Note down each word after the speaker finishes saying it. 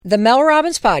The Mel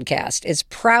Robbins podcast is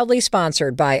proudly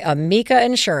sponsored by Amica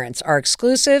Insurance, our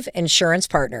exclusive insurance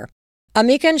partner.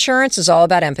 Amica Insurance is all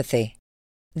about empathy.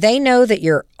 They know that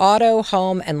your auto,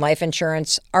 home, and life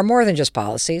insurance are more than just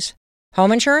policies.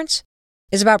 Home insurance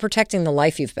is about protecting the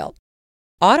life you've built.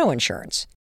 Auto insurance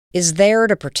is there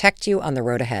to protect you on the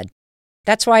road ahead.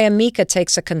 That's why Amica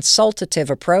takes a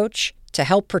consultative approach to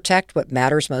help protect what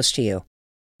matters most to you.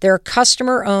 They're a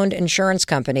customer-owned insurance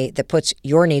company that puts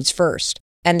your needs first,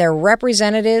 and their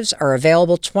representatives are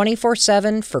available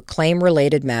 24/7 for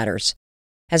claim-related matters.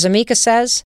 As Amica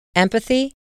says,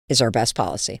 empathy is our best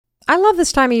policy. I love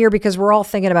this time of year because we're all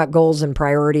thinking about goals and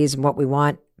priorities and what we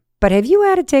want. But have you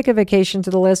added take a vacation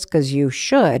to the list? Because you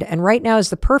should. And right now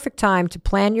is the perfect time to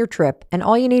plan your trip. And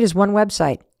all you need is one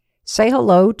website. Say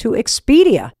hello to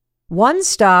Expedia.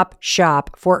 One-stop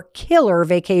shop for killer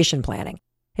vacation planning.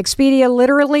 Expedia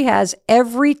literally has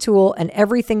every tool and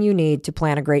everything you need to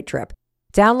plan a great trip.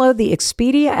 Download the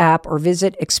Expedia app or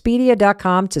visit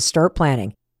Expedia.com to start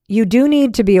planning. You do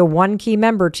need to be a One-Key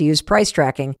member to use price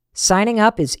tracking. Signing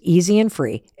up is easy and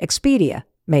free. Expedia,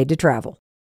 made to travel.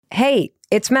 Hey,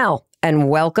 it's Mel, and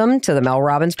welcome to the Mel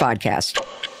Robbins podcast.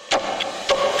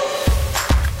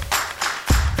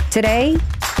 Today,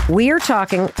 we are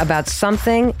talking about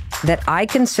something that I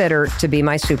consider to be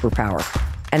my superpower,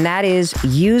 and that is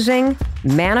using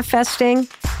manifesting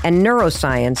and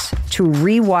neuroscience to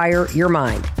rewire your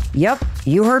mind. Yep,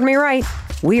 you heard me right.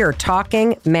 We are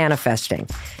talking manifesting.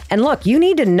 And look, you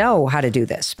need to know how to do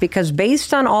this because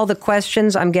based on all the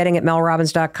questions I'm getting at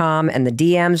melrobbins.com and the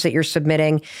DMs that you're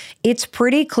submitting, it's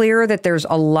pretty clear that there's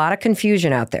a lot of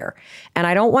confusion out there. And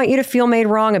I don't want you to feel made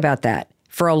wrong about that.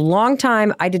 For a long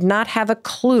time, I did not have a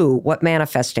clue what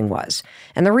manifesting was.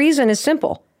 And the reason is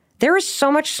simple. There is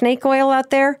so much snake oil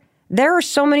out there. There are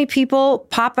so many people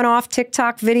popping off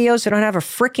TikTok videos that don't have a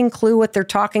freaking clue what they're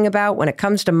talking about when it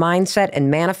comes to mindset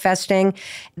and manifesting.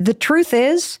 The truth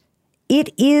is,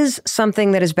 it is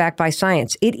something that is backed by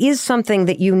science. It is something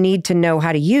that you need to know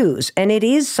how to use. And it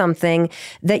is something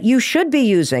that you should be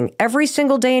using every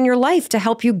single day in your life to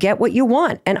help you get what you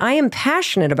want. And I am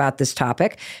passionate about this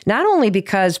topic, not only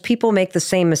because people make the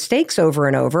same mistakes over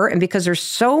and over and because there's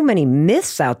so many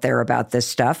myths out there about this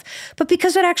stuff, but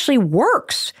because it actually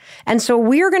works. And so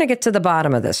we are going to get to the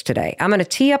bottom of this today. I'm going to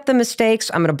tee up the mistakes.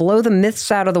 I'm going to blow the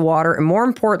myths out of the water. And more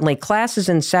importantly, class is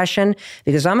in session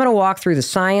because I'm going to walk through the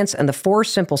science and the 4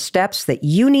 simple steps that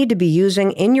you need to be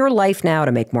using in your life now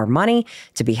to make more money,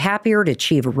 to be happier, to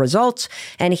achieve results.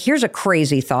 And here's a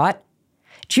crazy thought.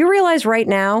 Do you realize right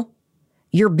now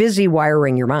you're busy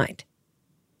wiring your mind?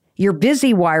 You're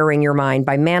busy wiring your mind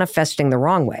by manifesting the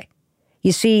wrong way.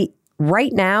 You see,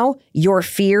 right now, your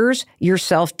fears, your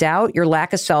self-doubt, your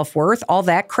lack of self-worth, all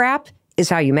that crap is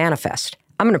how you manifest.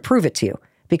 I'm going to prove it to you.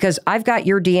 Because I've got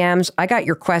your DMs, I got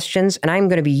your questions, and I'm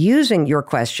going to be using your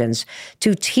questions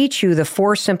to teach you the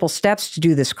 4 simple steps to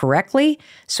do this correctly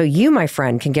so you, my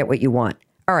friend, can get what you want.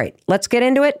 All right, let's get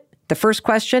into it. The first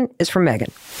question is from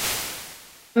Megan.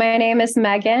 My name is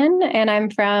Megan, and I'm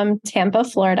from Tampa,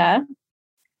 Florida.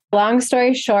 Long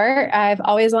story short, I've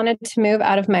always wanted to move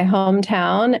out of my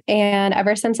hometown. And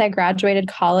ever since I graduated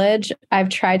college, I've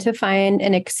tried to find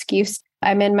an excuse.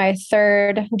 I'm in my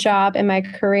 3rd job in my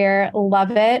career,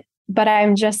 love it. But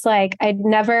I'm just like, I'd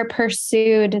never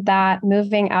pursued that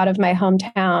moving out of my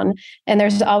hometown. And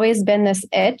there's always been this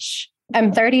itch.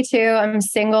 I'm 32, I'm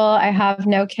single, I have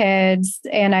no kids.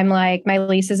 And I'm like, my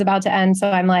lease is about to end. So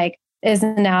I'm like, is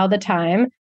now the time?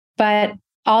 But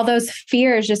all those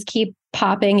fears just keep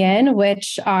popping in,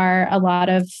 which are a lot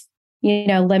of,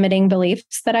 limiting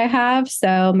beliefs that I have.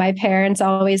 So my parents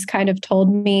always kind of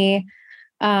told me,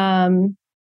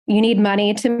 you need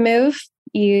money to move.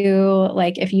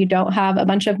 If you don't have a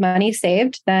bunch of money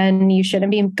saved, then you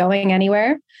shouldn't be going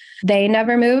anywhere. They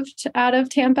never moved out of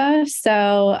Tampa.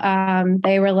 So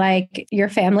they were like, your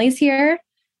family's here.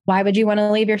 Why would you want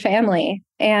to leave your family?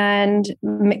 And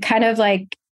kind of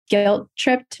like guilt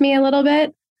tripped me a little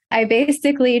bit. I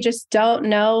basically just don't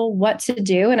know what to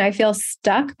do. And I feel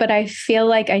stuck, but I feel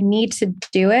like I need to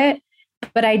do it.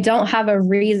 But I don't have a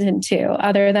reason to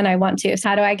other than I want to. So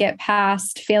how do I get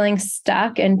past feeling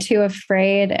stuck and too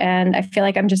afraid? And I feel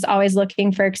like I'm just always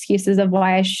looking for excuses of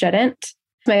why I shouldn't.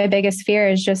 My biggest fear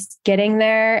is just getting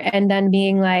there and then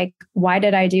being like, why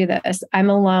did I do this? I'm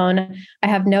alone. I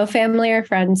have no family or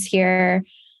friends here.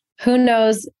 Who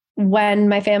knows when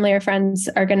my family or friends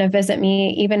are going to visit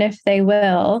me, even if they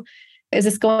will. Is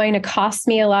this going to cost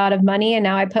me a lot of money? And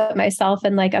now I put myself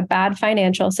in like a bad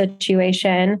financial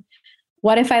situation.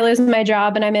 What if I lose my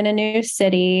job and I'm in a new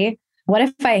city? What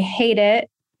if I hate it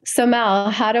So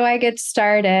Mel, how do I get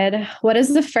started? What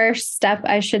is the first step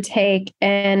I should take?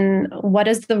 And what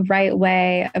is the right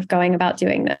way of going about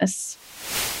doing this?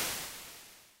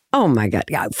 Oh my God.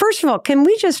 Yeah. First of all, can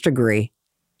we just agree?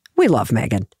 We love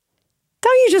Megan.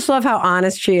 Don't you just love how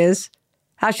honest she is?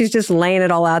 How she's just laying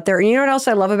it all out there. And you know what else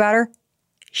I love about her?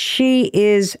 She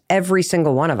is every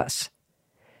single one of us.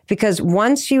 Because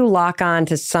once you lock on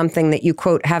to something that you,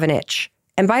 quote, have an itch,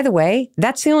 and by the way,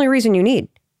 that's the only reason you need.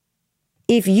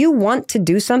 If you want to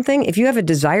do something, if you have a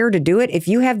desire to do it, if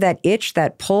you have that itch,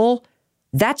 that pull,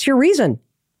 that's your reason.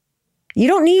 You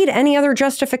don't need any other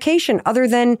justification other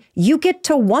than you get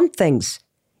to want things.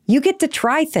 You get to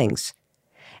try things.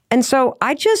 And so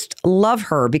I just love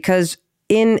her because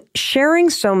in sharing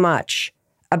so much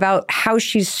about how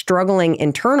she's struggling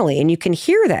internally, and you can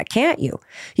hear that, can't you?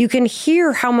 You can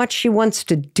hear how much she wants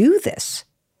to do this.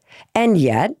 And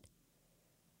yet,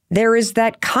 there is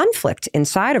that conflict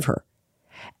inside of her.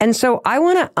 And so I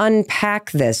want to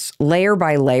unpack this layer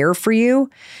by layer for you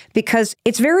because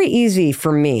it's very easy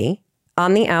for me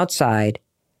on the outside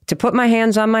to put my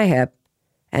hands on my hip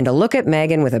and to look at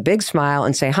Megan with a big smile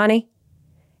and say, honey,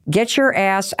 get your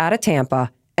ass out of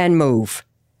Tampa and move.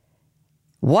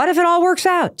 What if it all works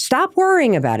out? Stop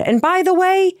worrying about it. And by the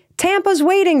way, Tampa's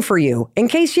waiting for you in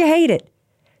case you hate it.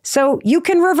 So you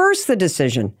can reverse the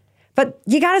decision. But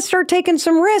you got to start taking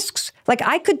some risks. Like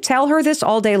I could tell her this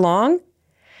all day long.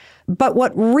 But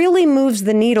what really moves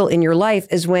the needle in your life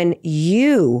is when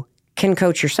you can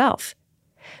coach yourself.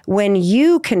 When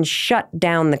you can shut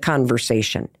down the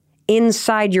conversation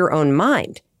inside your own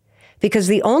mind. Because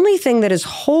the only thing that is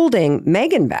holding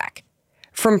Megan back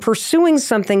from pursuing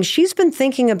something she's been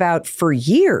thinking about for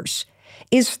years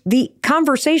is the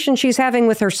conversation she's having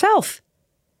with herself.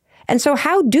 And so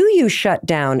how do you shut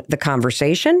down the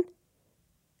conversation?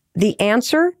 The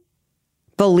answer,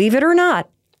 believe it or not,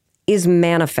 is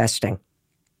manifesting.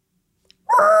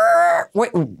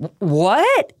 Wait,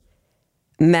 what?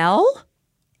 Mel?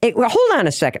 Hold on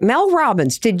a second. Mel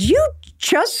Robbins, did you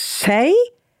just say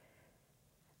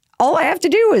all I have to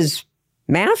do is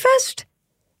manifest?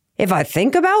 If I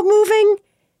think about moving,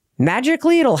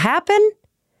 magically it'll happen?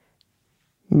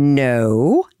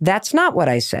 No, that's not what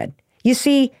I said. You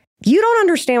see, you don't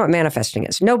understand what manifesting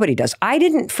is. Nobody does. I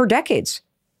didn't for decades.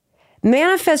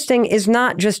 Manifesting is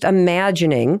not just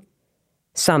imagining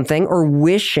something or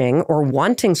wishing or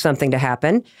wanting something to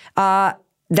happen.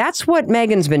 That's what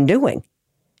Megan's been doing.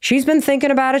 She's been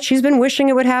thinking about it. She's been wishing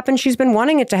it would happen. She's been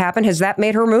wanting it to happen. Has that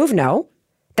made her move? No.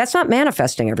 That's not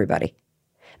manifesting, everybody.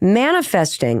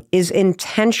 Manifesting is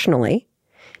intentionally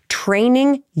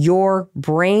training your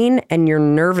brain and your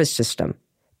nervous system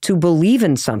to believe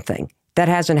in something that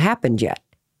hasn't happened yet.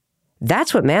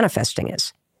 That's what manifesting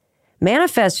is.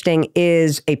 Manifesting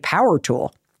is a power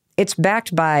tool. It's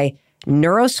backed by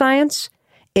neuroscience.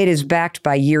 It is backed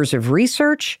by years of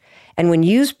research. And when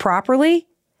used properly,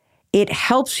 it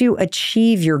helps you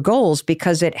achieve your goals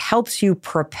because it helps you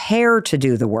prepare to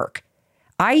do the work.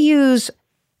 I use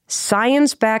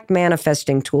science-backed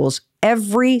manifesting tools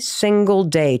every single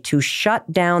day to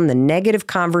shut down the negative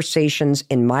conversations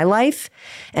in my life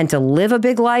and to live a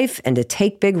big life and to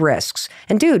take big risks.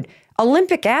 And dude,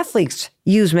 Olympic athletes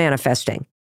use manifesting.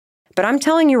 But I'm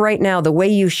telling you right now, the way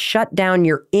you shut down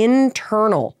your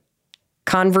internal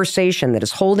conversation that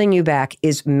is holding you back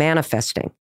is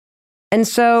manifesting. And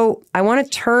so I want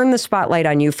to turn the spotlight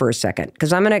on you for a second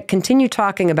because I'm going to continue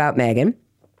talking about Megan.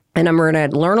 And I'm going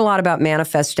to learn a lot about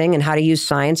manifesting and how to use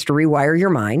science to rewire your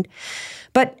mind.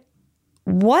 But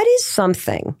what is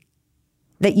something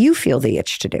that you feel the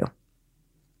itch to do?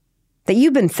 That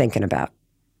you've been thinking about?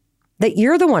 That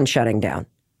you're the one shutting down?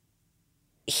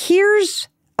 Here's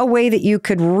a way that you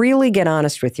could really get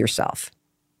honest with yourself.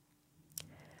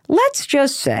 Let's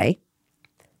just say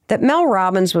that Mel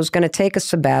Robbins was going to take a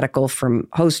sabbatical from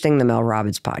hosting the Mel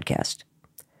Robbins podcast.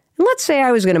 And let's say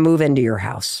I was going to move into your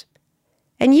house.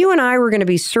 And you and I were going to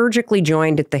be surgically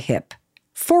joined at the hip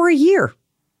for a year.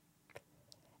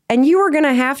 And you were going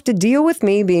to have to deal with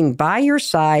me being by your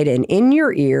side and in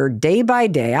your ear day by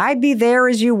day. I'd be there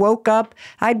as you woke up.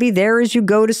 I'd be there as you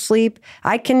go to sleep.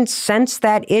 I can sense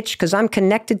that itch because I'm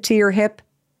connected to your hip.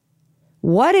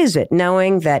 What is it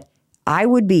knowing that I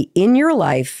would be in your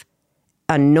life,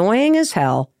 annoying as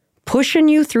hell, pushing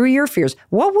you through your fears?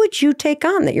 What would you take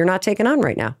on that you're not taking on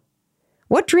right now?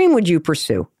 What dream would you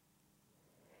pursue?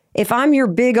 If I'm your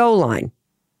big O-line,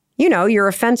 you know, your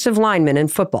offensive lineman in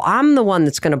football, I'm the one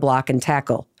that's going to block and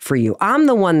tackle for you. I'm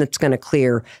the one that's going to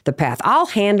clear the path. I'll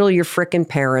handle your frickin'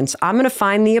 parents. I'm going to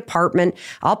find the apartment.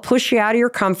 I'll push you out of your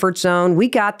comfort zone. We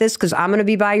got this because I'm going to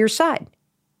be by your side.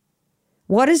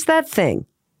 What is that thing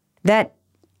that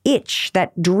itch,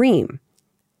 that dream,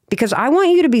 because I want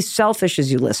you to be selfish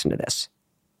as you listen to this.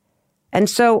 And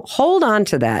so hold on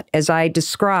to that as I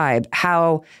describe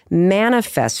how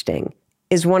manifesting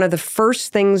is one of the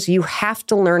first things you have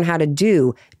to learn how to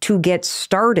do to get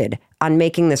started on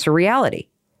making this a reality.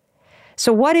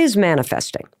 So what is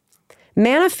manifesting?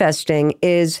 Manifesting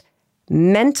is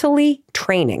mentally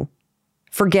training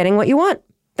for getting what you want.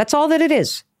 That's all that it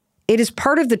is. It is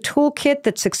part of the toolkit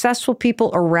that successful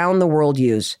people around the world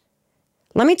use.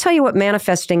 Let me tell you what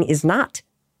manifesting is not.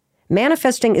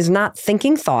 Manifesting is not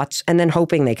thinking thoughts and then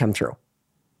hoping they come true.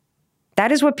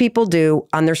 That is what people do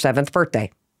on their 7th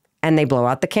birthday, and they blow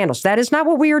out the candles. That is not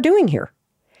what we are doing here.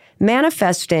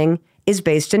 Manifesting is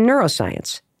based in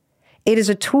neuroscience. It is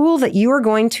a tool that you are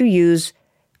going to use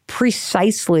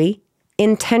precisely,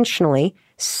 intentionally,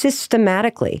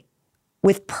 systematically,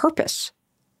 with purpose,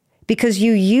 because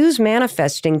you use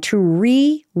manifesting to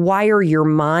rewire your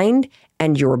mind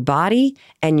and your body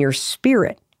and your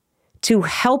spirit to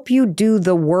help you do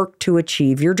the work to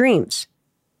achieve your dreams.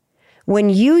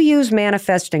 When you use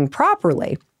manifesting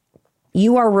properly,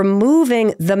 you are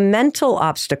removing the mental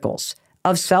obstacles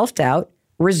of self-doubt,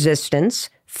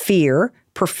 resistance, fear,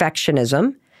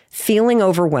 perfectionism, feeling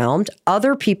overwhelmed,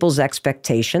 other people's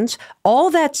expectations,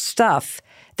 all that stuff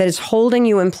that is holding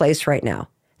you in place right now,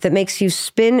 that makes you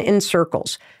spin in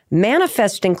circles.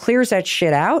 Manifesting clears that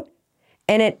shit out,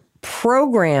 and it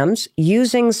programs,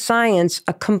 using science,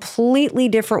 a completely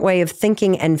different way of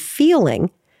thinking and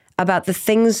feeling about the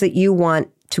things that you want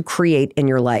to create in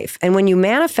your life. And when you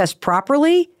manifest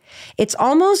properly, it's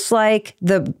almost like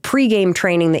the pregame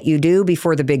training that you do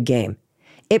before the big game.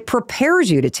 It prepares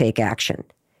you to take action.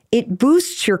 It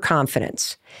boosts your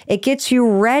confidence. It gets you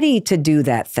ready to do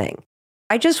that thing.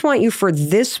 I just want you, for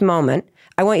this moment,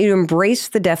 I want you to embrace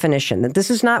the definition that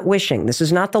this is not wishing. This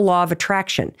is not the law of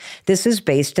attraction. This is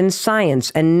based in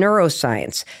science and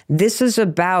neuroscience. This is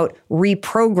about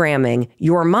reprogramming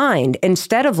your mind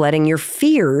instead of letting your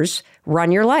fears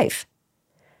run your life.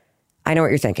 I know what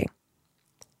you're thinking.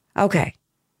 Okay,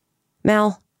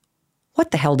 Mel,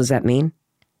 what the hell does that mean?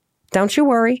 Don't you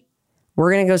worry.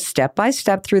 We're going to go step by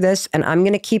step through this, and I'm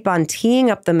going to keep on teeing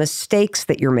up the mistakes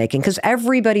that you're making, because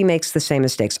everybody makes the same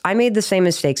mistakes. I made the same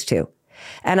mistakes too.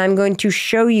 And I'm going to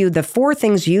show you the 4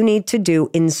 things you need to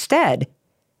do instead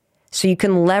so you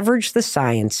can leverage the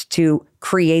science to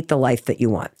create the life that you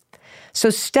want.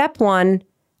 So step 1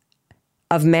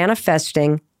 of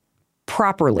manifesting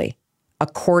properly,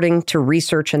 according to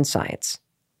research and science.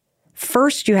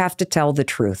 First, you have to tell the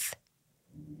truth.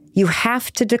 You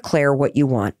have to declare what you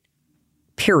want,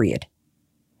 period.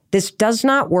 This does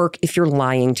not work if you're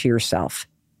lying to yourself.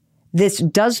 This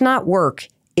does not work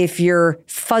if you're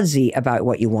fuzzy about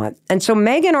what you want. And so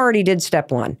Megan already did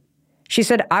step 1. She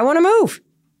said, I want to move.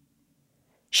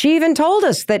 She even told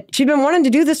us that she'd been wanting to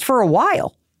do this for a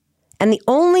while. And the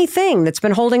only thing that's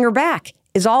been holding her back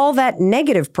is all that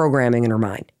negative programming in her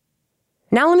mind.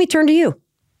 Now let me turn to you.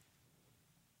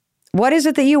 What is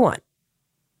it that you want?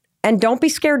 And don't be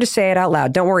scared to say it out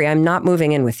loud. Don't worry, I'm not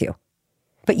moving in with you.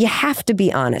 But you have to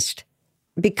be honest,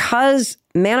 because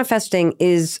manifesting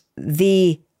is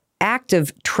the act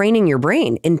of training your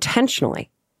brain intentionally.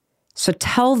 So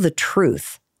tell the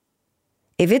truth.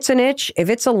 If it's an itch, if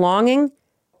it's a longing,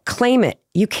 claim it.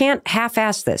 You can't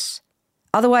half-ass this.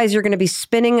 Otherwise, you're going to be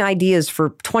spinning ideas for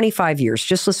 25 years.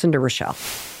 Just listen to Rochelle.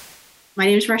 My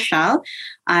name is Rochelle.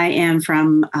 I am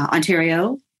from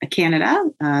Ontario, Canada,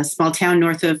 a small town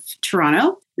north of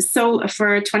Toronto. So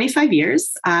for 25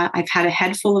 years, I've had a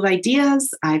head full of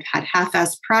ideas. I've had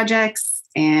half-assed projects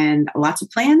and lots of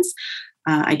plans.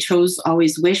 I chose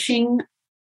always wishing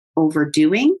over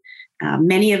doing.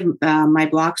 Many of my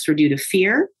blocks were due to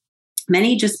fear,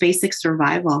 many just basic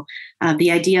survival.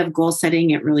 The idea of goal setting,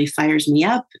 it really fires me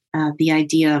up. The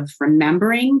idea of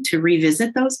remembering to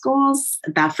revisit those goals,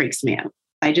 that freaks me out.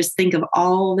 I just think of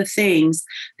all the things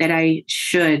that I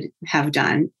should have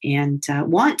done and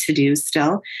want to do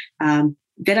still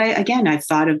that I've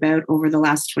thought about over the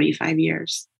last 25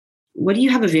 years. What do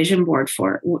you have a vision board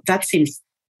for? That seems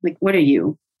like, what are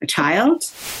you, a child?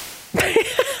 I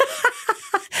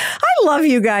love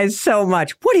you guys so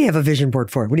much. What do you have a vision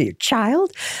board for? What are you, a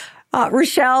child?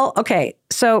 Rochelle, okay.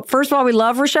 So first of all, we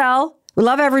love Rochelle. We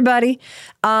love everybody.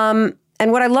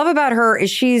 And what I love about her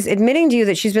is she's admitting to you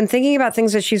that she's been thinking about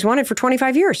things that she's wanted for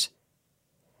 25 years.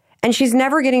 And she's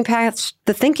never getting past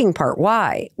the thinking part.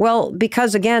 Why? Well,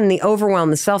 because again, the overwhelm,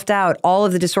 the self-doubt, all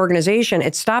of the disorganization,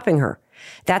 it's stopping her.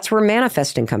 That's where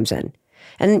manifesting comes in.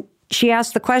 And she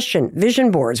asked the question,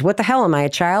 vision boards, what the hell, am I a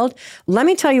child? Let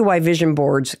me tell you why vision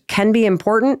boards can be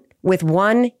important with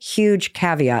one huge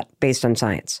caveat based on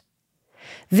science.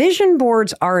 Vision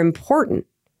boards are important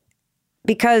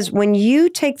because when you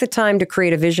take the time to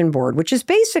create a vision board, which is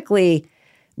basically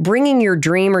bringing your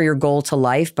dream or your goal to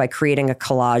life by creating a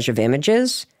collage of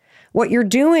images, what you're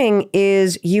doing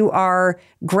is you are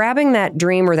grabbing that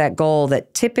dream or that goal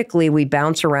that typically we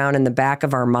bounce around in the back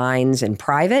of our minds in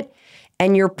private,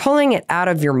 and you're pulling it out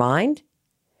of your mind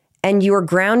and you're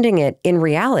grounding it in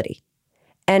reality.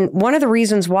 And one of the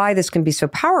reasons why this can be so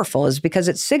powerful is because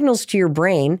it signals to your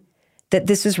brain that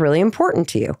this is really important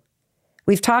to you.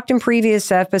 We've talked in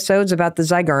previous episodes about the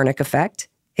Zeigarnik effect.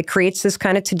 It creates this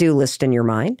kind of to-do list in your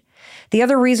mind. The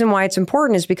other reason why it's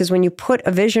important is because when you put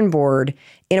a vision board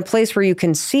in a place where you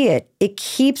can see it, it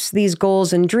keeps these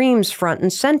goals and dreams front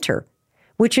and center,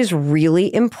 which is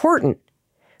really important.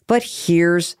 But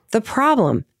here's the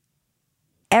problem.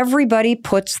 Everybody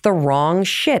puts the wrong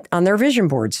shit on their vision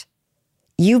boards.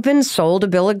 You've been sold a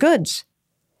bill of goods.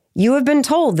 You have been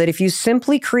told that if you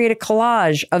simply create a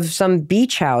collage of some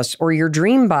beach house or your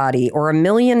dream body or $1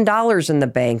 million in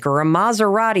the bank or a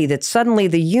Maserati, that suddenly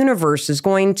the universe is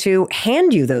going to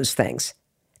hand you those things.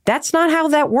 That's not how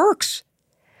that works.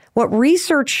 What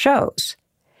research shows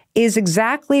is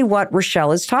exactly what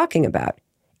Rochelle is talking about.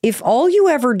 If all you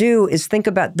ever do is think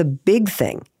about the big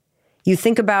thing, you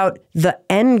think about the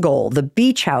end goal, the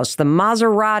beach house, the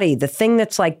Maserati, the thing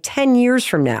that's like 10 years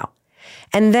from now,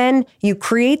 and then you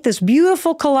create this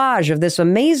beautiful collage of this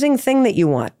amazing thing that you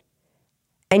want,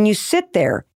 and you sit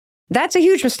there, that's a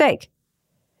huge mistake.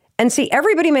 And see,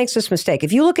 everybody makes this mistake.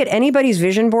 If you look at anybody's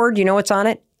vision board, you know what's on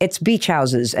it? It's beach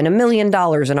houses and $1 million and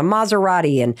a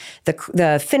Maserati and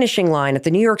the finishing line at the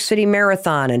New York City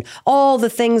Marathon and all the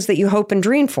things that you hope and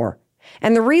dream for.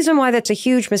 And the reason why that's a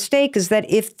huge mistake is that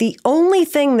if the only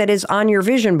thing that is on your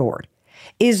vision board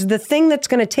is the thing that's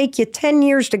going to take you 10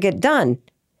 years to get done,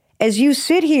 as you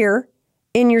sit here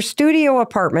in your studio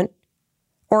apartment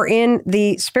or in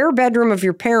the spare bedroom of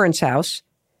your parents' house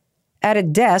at a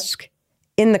desk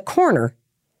in the corner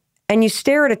and you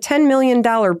stare at a $10 million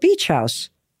beach house,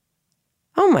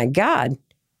 oh my God,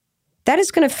 that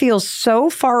is going to feel so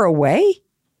far away.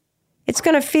 It's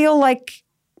going to feel like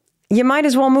you might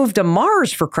as well move to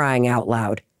Mars, for crying out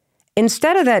loud.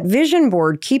 Instead of that vision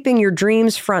board keeping your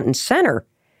dreams front and center,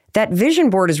 that vision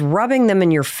board is rubbing them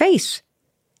in your face.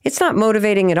 It's not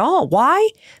motivating at all. Why?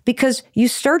 Because you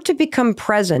start to become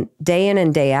present day in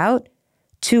and day out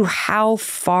to how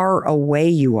far away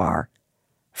you are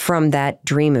from that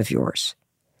dream of yours.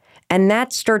 And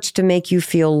that starts to make you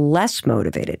feel less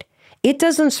motivated. It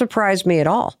doesn't surprise me at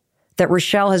all that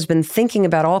Rochelle has been thinking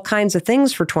about all kinds of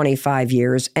things for 25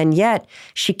 years, and yet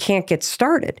she can't get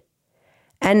started.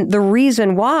 And the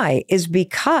reason why is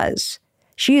because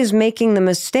she is making the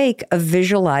mistake of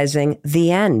visualizing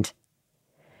the end.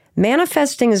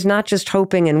 Manifesting is not just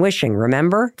hoping and wishing,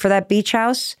 remember, for that beach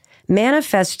house?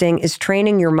 Manifesting is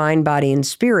training your mind, body, and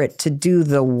spirit to do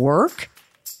the work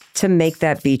to make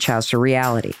that beach house a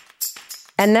reality.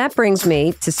 And that brings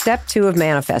me to step 2 of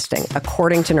manifesting,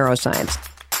 according to neuroscience.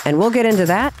 And we'll get into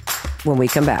that when we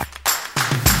come back.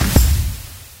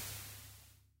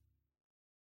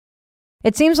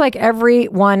 It seems like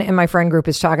everyone in my friend group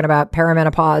is talking about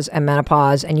perimenopause and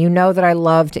menopause, and you know that I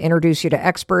love to introduce you to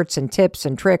experts and tips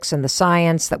and tricks and the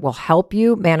science that will help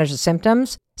you manage the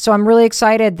symptoms. So I'm really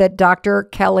excited that Dr.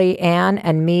 Kelly Ann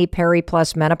and Me Peri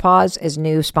Plus Menopause is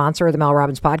new sponsor of the Mel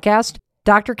Robbins podcast.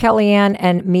 Dr. Kellyanne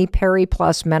and Me Peri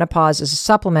Plus Menopause is a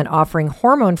supplement offering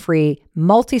hormone-free,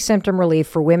 multi-symptom relief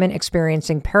for women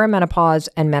experiencing perimenopause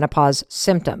and menopause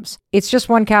symptoms. It's just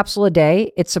 1 capsule a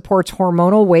day. It supports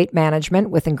hormonal weight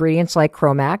management with ingredients like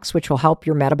Chromax, which will help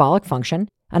your metabolic function.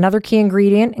 Another key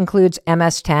ingredient includes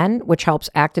MS-10, which helps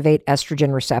activate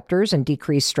estrogen receptors and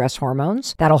decrease stress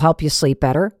hormones. That'll help you sleep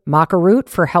better. Maca root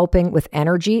for helping with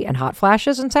energy and hot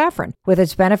flashes, and saffron with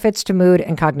its benefits to mood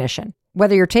and cognition.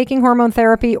 Whether you're taking hormone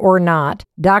therapy or not,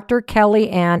 Dr. Kelly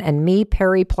Ann and Me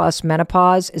Peri Plus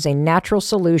Menopause is a natural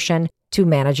solution to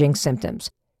managing symptoms.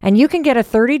 And you can get a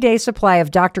 30-day supply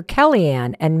of Dr.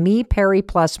 Kellyanne and Me Peri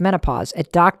Plus Menopause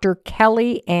at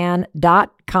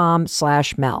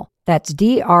drkellyann.com/Mel. That's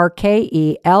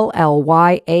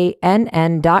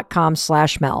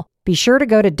drkellyann.com/Mel. Be sure to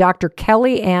go to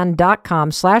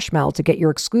drkellyann.com/Mel to get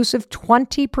your exclusive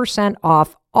 20%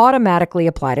 off automatically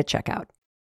applied at checkout.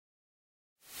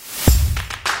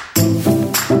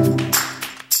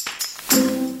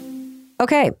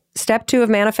 Okay, step 2 of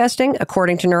manifesting,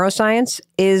 according to neuroscience,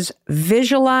 is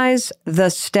visualize the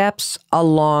steps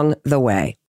along the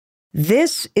way.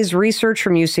 This is research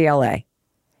from UCLA.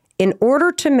 In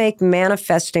order to make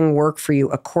manifesting work for you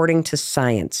according to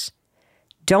science,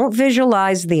 don't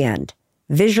visualize the end.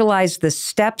 visualize the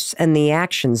steps and the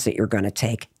actions that you're going to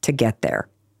take to get there.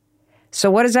 So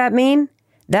what does that mean?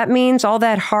 That means all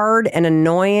that hard and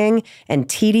annoying and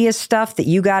tedious stuff that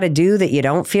you got to do that you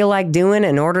don't feel like doing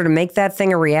in order to make that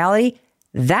thing a reality,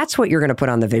 that's what you're going to put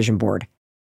on the vision board.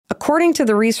 According to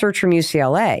the research from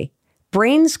UCLA,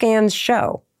 brain scans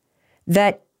show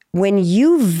that when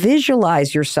you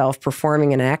visualize yourself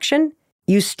performing an action,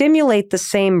 you stimulate the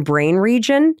same brain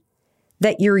region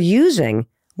that you're using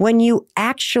when you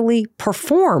actually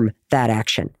perform that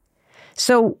action.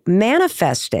 So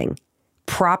manifesting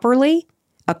properly,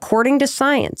 according to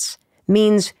science,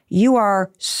 means you are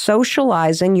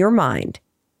socializing your mind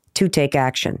to take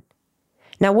action.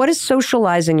 Now, what does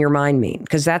socializing your mind mean?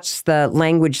 Because that's the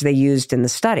language they used in the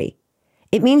study.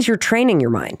 It means you're training your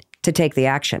mind to take the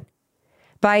action.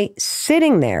 By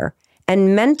sitting there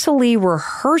and mentally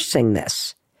rehearsing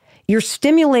this, you're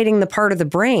stimulating the part of the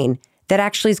brain that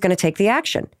actually is going to take the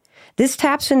action. This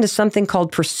taps into something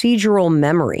called procedural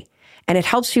memory, and it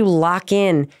helps you lock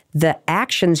in the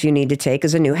actions you need to take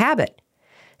as a new habit.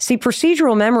 See,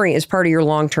 procedural memory is part of your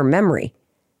long-term memory.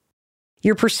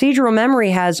 Your procedural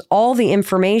memory has all the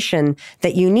information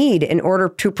that you need in order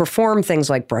to perform things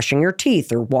like brushing your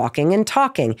teeth or walking and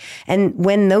talking. And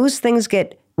when those things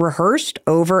get rehearsed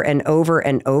over and over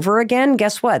and over again,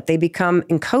 guess what? They become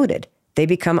encoded. They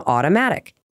become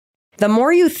automatic. The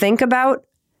more you think about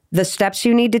the steps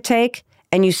you need to take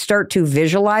and you start to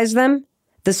visualize them,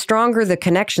 the stronger the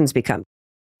connections become.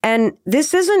 And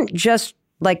this isn't just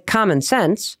like common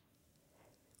sense.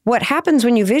 What happens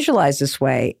when you visualize this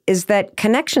way is that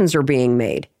connections are being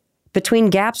made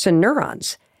between gaps in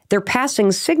neurons. They're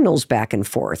passing signals back and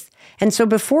forth. And so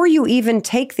before you even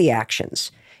take the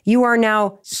actions, you are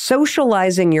now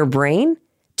socializing your brain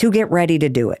to get ready to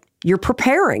do it. You're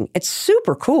preparing. It's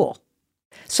super cool.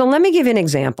 So let me give you an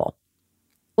example.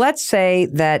 Let's say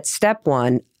that step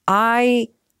one, I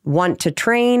want to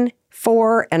train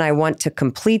for and I want to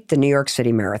complete the New York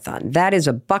City Marathon. That is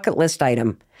a bucket list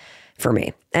item for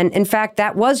me. And in fact,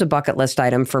 that was a bucket list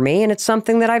item for me, and it's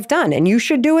something that I've done, and you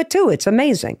should do it too. It's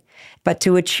amazing. But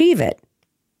to achieve it,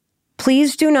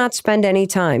 please do not spend any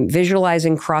time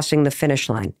visualizing crossing the finish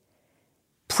line.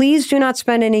 Please do not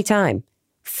spend any time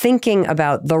thinking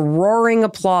about the roaring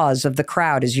applause of the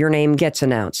crowd as your name gets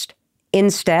announced.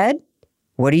 Instead,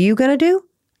 what are you going to do?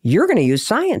 You're going to use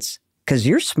science because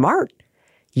you're smart.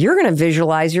 You're going to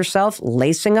visualize yourself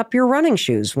lacing up your running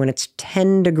shoes when it's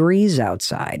 10 degrees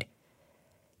outside.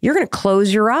 You're going to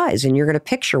close your eyes and you're going to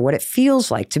picture what it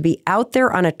feels like to be out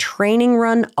there on a training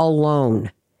run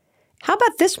alone. How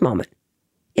about this moment?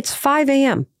 It's 5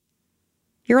 a.m.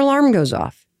 Your alarm goes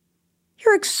off.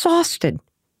 You're exhausted.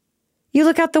 You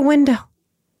look out the window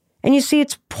and you see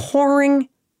it's pouring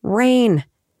rain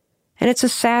and it's a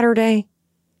Saturday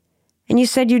and you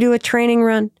said you do a training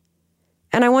run,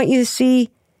 and I want you to see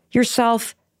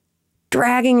yourself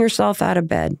dragging yourself out of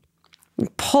bed,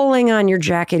 pulling on your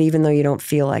jacket even though you don't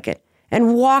feel like it,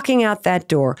 and walking out that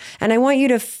door. And I want you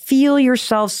to feel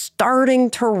yourself starting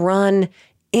to run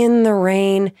in the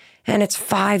rain, and it's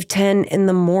 5:10 in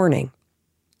the morning.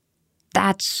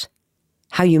 That's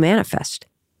how you manifest,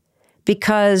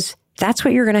 because that's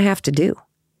what you're going to have to do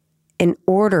in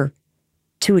order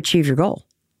to achieve your goal.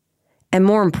 And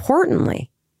more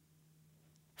importantly,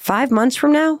 5 months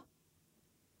from now,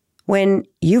 when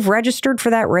you've registered for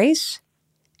that race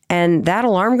and that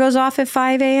alarm goes off at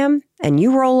 5 a.m. and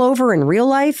you roll over in real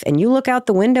life and you look out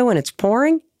the window and it's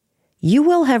pouring, you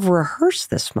will have rehearsed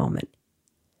this moment.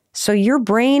 So your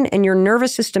brain and your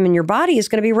nervous system and your body is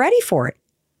going to be ready for it.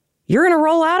 You're going to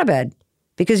roll out of bed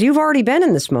because you've already been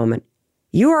in this moment.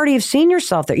 You already have seen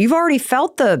yourself there. You've already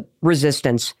felt the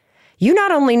resistance. You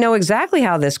not only know exactly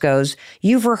how this goes,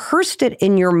 you've rehearsed it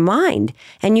in your mind,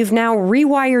 and you've now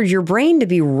rewired your brain to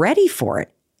be ready for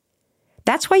it.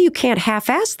 That's why you can't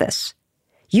half-ass this.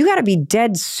 You got to be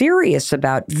dead serious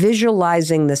about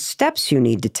visualizing the steps you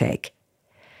need to take.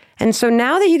 And so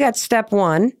now that you got step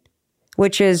one,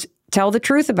 which is tell the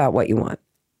truth about what you want,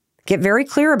 get very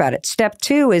clear about it. Step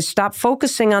two is stop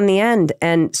focusing on the end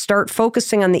and start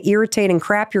focusing on the irritating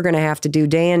crap you're going to have to do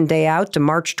day in, day out to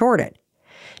march toward it.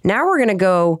 Now we're going to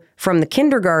go from the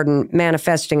kindergarten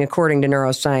manifesting according to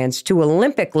neuroscience to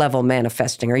Olympic level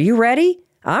manifesting. Are you ready?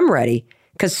 I'm ready.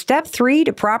 Because step three,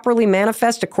 to properly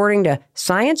manifest according to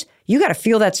science, you got to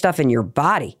feel that stuff in your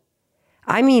body.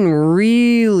 I mean,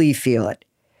 really feel it.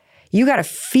 You got to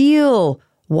feel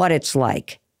what it's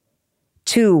like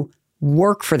to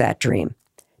work for that dream.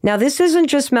 Now, this isn't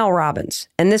just Mel Robbins,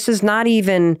 and this is not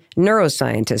even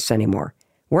neuroscientists anymore.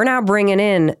 We're now bringing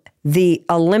in the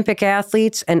Olympic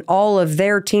athletes and all of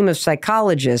their team of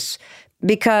psychologists,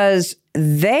 because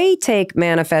they take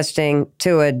manifesting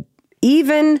to an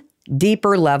even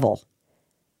deeper level.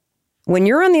 When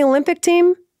you're on the Olympic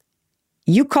team,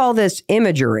 you call this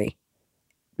imagery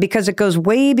because it goes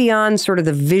way beyond sort of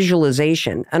the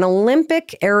visualization. An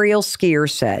Olympic aerial skier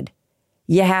said,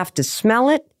 you have to smell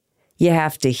it, you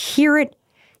have to hear it,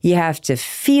 you have to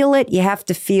feel it, you have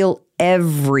to feel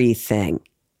everything.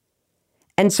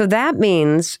 And so that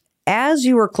means as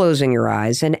you are closing your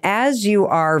eyes and as you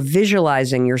are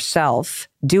visualizing yourself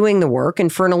doing the work,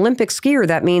 and for an Olympic skier,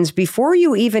 that means before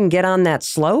you even get on that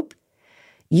slope,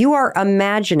 you are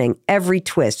imagining every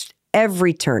twist,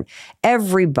 every turn,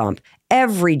 every bump,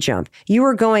 every jump. You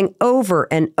are going over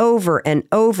and over and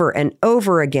over and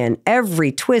over again,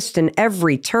 every twist and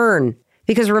every turn.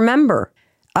 Because remember,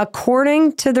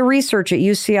 according to the research at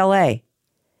UCLA,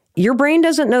 your brain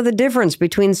doesn't know the difference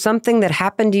between something that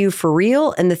happened to you for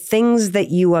real and the things that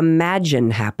you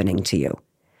imagine happening to you.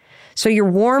 So you're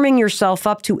warming yourself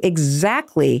up to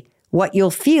exactly what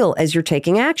you'll feel as you're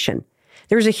taking action.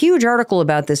 There's a huge article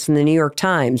about this in the New York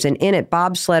Times, and in it,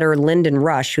 bobsledder Lyndon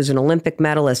Rush, who's an Olympic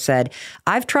medalist, said,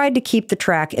 I've tried to keep the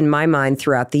track in my mind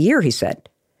throughout the year, he said.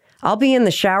 I'll be in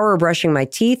the shower or brushing my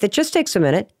teeth. It just takes a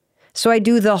minute. So I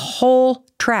do the whole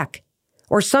track,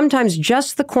 or sometimes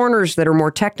just the corners that are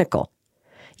more technical.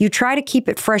 You try to keep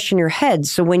it fresh in your head,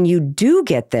 so when you do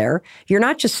get there, you're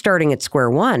not just starting at square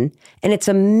one, and it's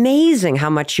amazing how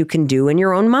much you can do in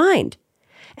your own mind.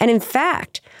 And in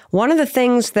fact, one of the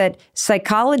things that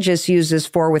psychologists use this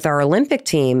for with our Olympic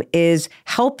team is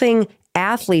helping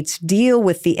athletes deal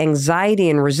with the anxiety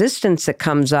and resistance that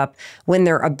comes up when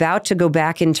they're about to go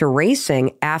back into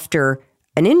racing after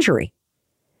an injury.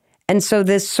 And so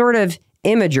this sort of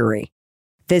imagery,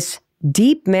 this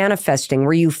deep manifesting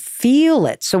where you feel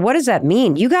it. So what does that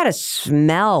mean? You got to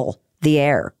smell the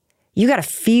air. You got to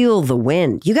feel the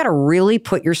wind. You got to really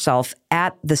put yourself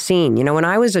at the scene. You know, when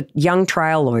I was a young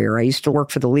trial lawyer, I used to work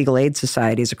for the Legal Aid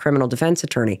Society as a criminal defense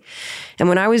attorney. And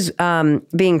when I was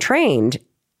being trained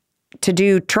to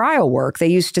do trial work, they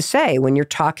used to say, when you're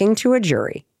talking to a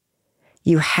jury,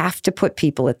 you have to put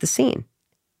people at the scene.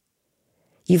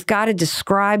 You've got to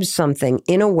describe something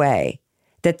in a way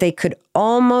that they could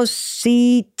almost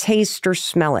see, taste, or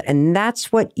smell it. And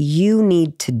that's what you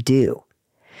need to do.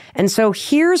 And so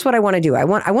here's what I want to do. I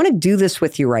want to do this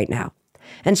with you right now.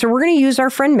 And so we're going to use our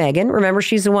friend Megan. Remember,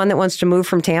 she's the one that wants to move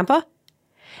from Tampa.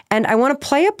 And I want to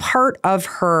play a part of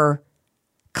her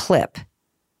clip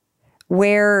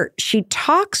where she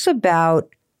talks about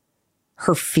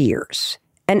her fears.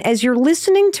 And as you're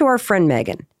listening to our friend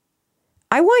Megan,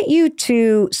 I want you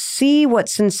to see what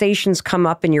sensations come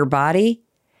up in your body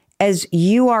as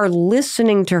you are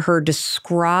listening to her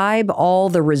describe all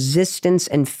the resistance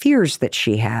and fears that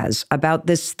she has about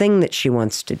this thing that she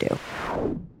wants to do.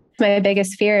 My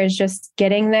biggest fear is just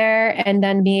getting there and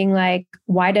then being like,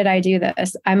 why did I do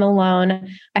this? I'm alone.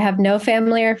 I have no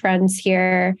family or friends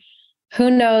here.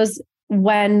 Who knows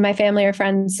when my family or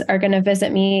friends are going to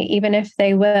visit me, even if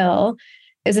they will.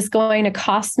 Is this going to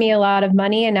cost me a lot of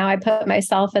money? And now I put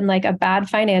myself in like a bad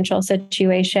financial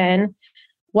situation.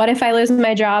 What if I lose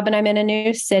my job and I'm in a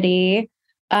new city?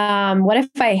 What if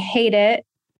I hate it?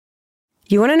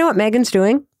 You want to know what Megan's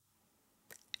doing?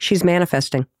 She's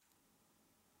manifesting.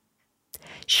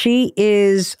 She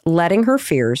is letting her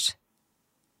fears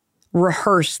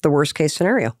rehearse the worst case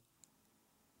scenario.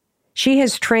 She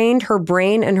has trained her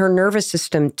brain and her nervous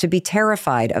system to be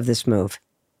terrified of this move.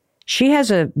 She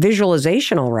has a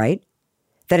visualization, all right,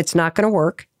 that it's not going to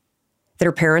work, that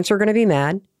her parents are going to be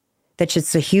mad, that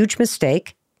it's a huge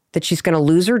mistake, that she's going to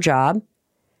lose her job.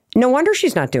 No wonder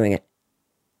she's not doing it.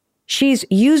 She's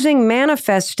using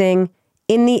manifesting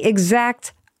in the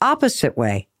exact opposite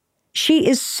way. She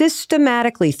is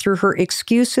systematically, through her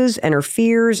excuses and her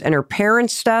fears and her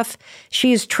parents' stuff,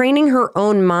 she is training her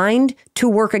own mind to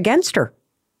work against her.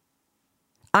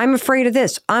 I'm afraid of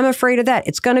this. I'm afraid of that.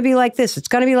 It's going to be like this. It's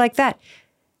going to be like that.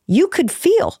 You could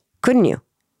feel, couldn't you?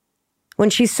 When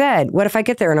she said, what if I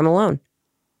get there and I'm alone?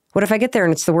 What if I get there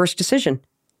and it's the worst decision?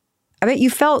 I bet you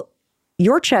felt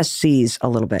your chest seize a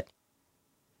little bit.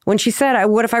 When she said,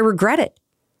 what if I regret it?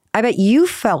 I bet you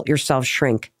felt yourself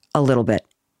shrink a little bit.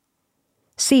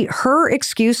 See, her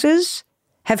excuses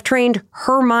have trained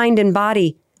her mind and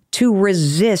body to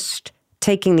resist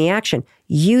taking the action.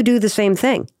 You do the same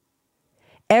thing.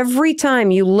 Every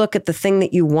time you look at the thing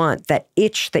that you want, that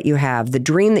itch that you have, the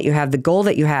dream that you have, the goal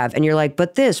that you have, and you're like,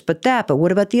 but this, but that, but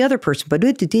what about the other person? But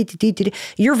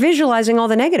you're visualizing all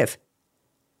the negative.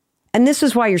 And this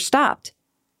is why you're stopped.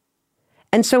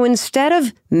 And so instead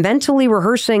of mentally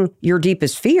rehearsing your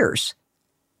deepest fears,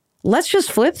 let's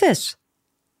just flip this.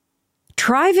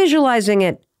 Try visualizing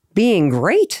it being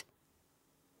great.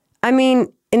 I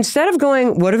mean, instead of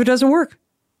going, what if it doesn't work?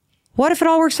 What if it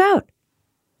all works out?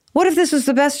 What if this is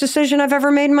the best decision I've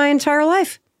ever made in my entire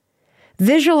life?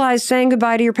 Visualize saying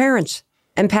goodbye to your parents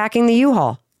and packing the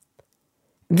U-Haul.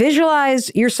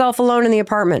 Visualize yourself alone in the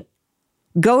apartment.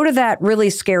 Go to that really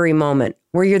scary moment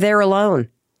where you're there alone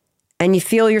and you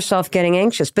feel yourself getting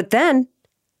anxious. But then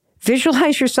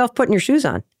visualize yourself putting your shoes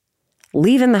on,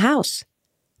 leaving the house,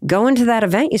 going to that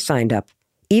event you signed up,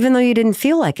 even though you didn't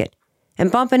feel like it,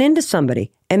 and bumping into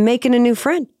somebody and making a new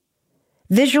friend.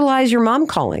 Visualize your mom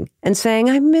calling and saying,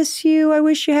 I miss you. I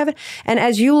wish you haven't. And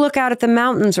as you look out at the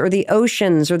mountains or the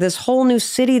oceans or this whole new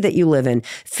city that you live in,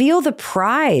 feel the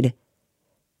pride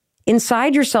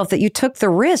inside yourself that you took the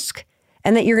risk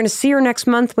and that you're going to see her next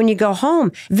month when you go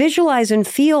home. Visualize and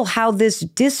feel how this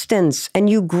distance and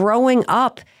you growing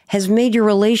up has made your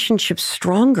relationship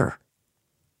stronger.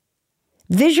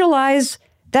 Visualize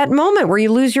that moment where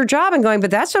you lose your job and going,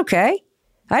 but that's okay.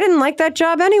 I didn't like that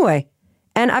job anyway.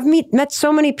 And I've met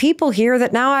so many people here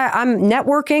that now I'm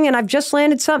networking and I've just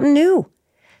landed something new.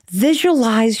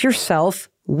 Visualize yourself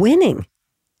winning.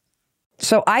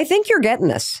 So I think you're getting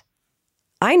this.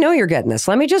 I know you're getting this.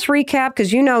 Let me just recap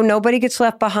because nobody gets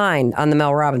left behind on the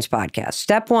Mel Robbins podcast.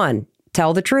 Step 1,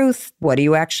 tell the truth. What do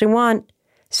you actually want?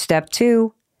 Step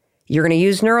 2, you're going to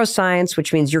use neuroscience,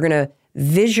 which means you're going to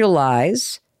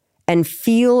visualize and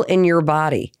feel in your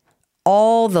body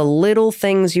all the little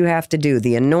things you have to do,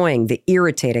 the annoying, the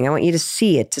irritating. I want you to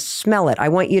see it, to smell it. I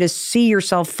want you to see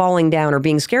yourself falling down or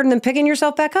being scared and then picking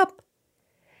yourself back up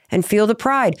and feel the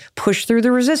pride. Push through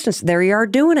the resistance. There you are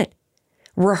doing it.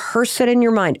 Rehearse it in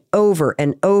your mind over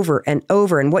and over and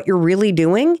over. And what you're really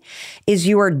doing is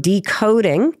you are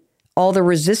decoding all the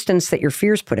resistance that your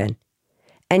fears put in.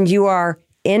 And you are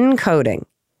encoding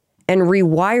and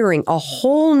rewiring a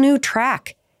whole new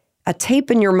track, a tape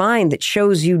in your mind that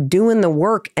shows you doing the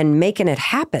work and making it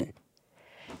happen.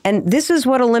 And this is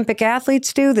what Olympic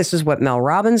athletes do. This is what Mel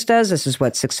Robbins does. This is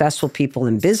what successful people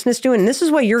in business do. And this is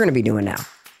what you're going to be doing now.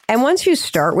 And once you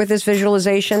start with this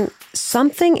visualization,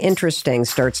 something interesting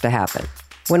starts to happen.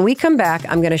 When we come back,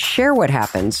 I'm going to share what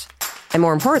happens and,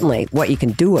 more importantly, what you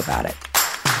can do about it.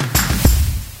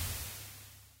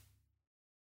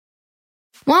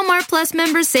 Walmart Plus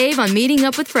members save on meeting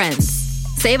up with friends.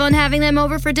 Save on having them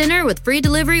over for dinner with free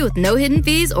delivery with no hidden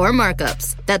fees or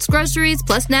markups. That's groceries,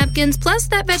 plus napkins, plus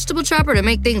that vegetable chopper to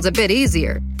make things a bit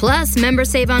easier. Plus, members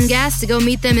save on gas to go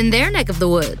meet them in their neck of the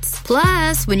woods.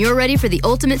 Plus, when you're ready for the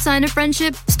ultimate sign of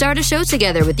friendship, start a show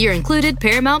together with your included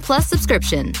Paramount Plus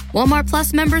subscription. Walmart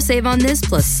Plus members save on this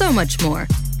plus so much more.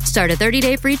 Start a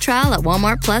 30-day free trial at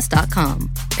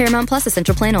walmartplus.com. Paramount Plus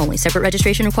Essential Plan only. Separate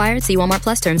registration required. See Walmart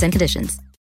Plus terms and conditions.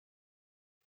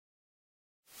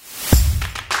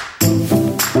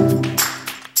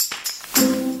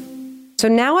 So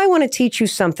now I want to teach you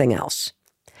something else,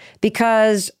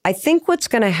 because I think what's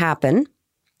going to happen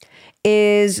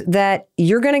is that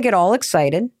you're going to get all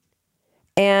excited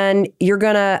and you're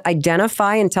going to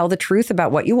identify and tell the truth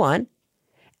about what you want.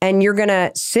 And you're going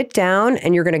to sit down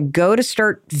and you're going to go to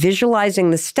start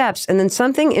visualizing the steps. And then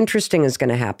something interesting is going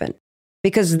to happen,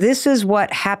 because this is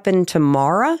what happened to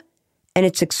Mara and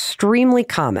it's extremely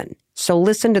common. So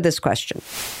listen to this question.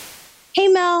 Hey,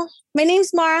 Mel, my name's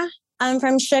Mara. I'm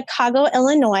from Chicago,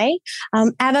 Illinois.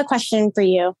 I have a question for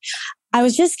you. I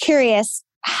was just curious,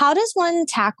 how does one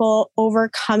tackle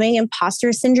overcoming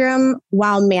imposter syndrome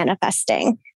while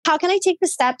manifesting? How can I take the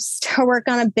steps to work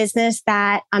on a business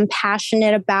that I'm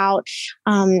passionate about,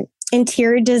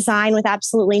 interior design with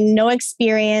absolutely no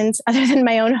experience other than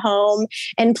my own home,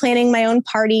 and planning my own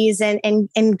parties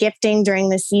and gifting during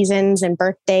the seasons and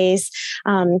birthdays?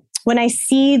 When I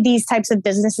see these types of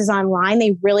businesses online,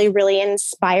 they really, really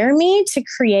inspire me to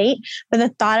create. But the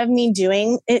thought of me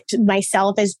doing it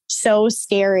myself is so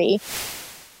scary.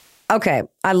 Okay,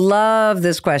 I love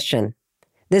this question.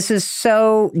 This is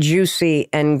so juicy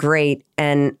and great.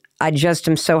 And I just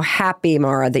am so happy,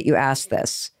 Mara, that you asked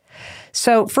this.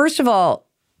 So first of all,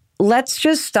 let's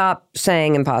just stop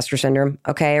saying imposter syndrome,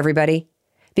 okay, everybody?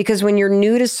 Because when you're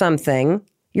new to something,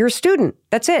 you're a student.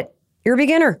 That's it. You're a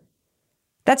beginner.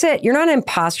 That's it. You're not an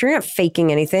imposter. You're not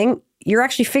faking anything. You're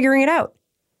actually figuring it out.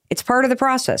 It's part of the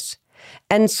process.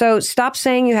 And so stop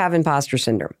saying you have imposter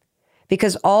syndrome,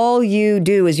 because all you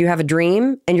do is you have a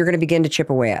dream and you're going to begin to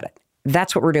chip away at it.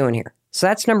 That's what we're doing here. So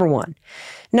that's number one.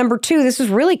 Number two, this is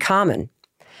really common.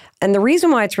 And the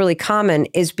reason why it's really common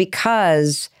is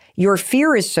because your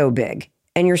fear is so big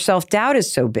and your self-doubt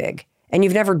is so big and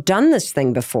you've never done this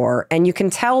thing before. And you can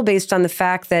tell based on the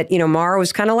fact that, Mara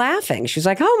was kind of laughing. She's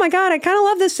like, oh my God, I kind of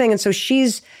love this thing. And so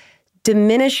she's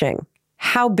diminishing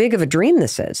how big of a dream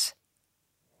this is.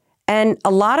 And a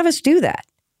lot of us do that.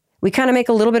 We kind of make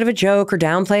a little bit of a joke or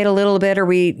downplay it a little bit, or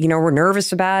we're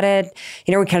nervous about it.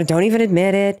 We kind of don't even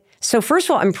admit it. So first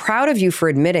of all, I'm proud of you for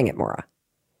admitting it, Maura.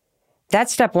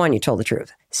 That's step one. You told the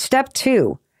truth. Step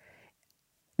two,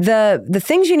 the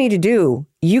things you need to do,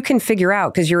 you can figure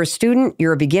out because you're a student,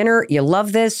 you're a beginner, you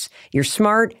love this, you're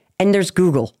smart, and there's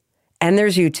Google and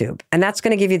there's YouTube, and that's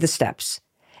going to give you the steps.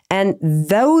 And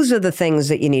those are the things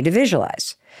that you need to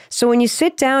visualize. So when you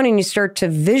sit down and you start to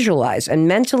visualize and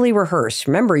mentally rehearse,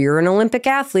 remember, you're an Olympic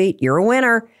athlete, you're a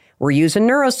winner. We're using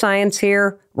neuroscience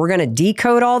here. We're going to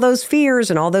decode all those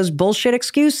fears and all those bullshit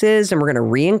excuses, and we're going to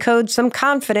re-encode some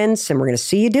confidence, and we're going to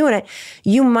see you doing it.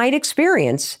 You might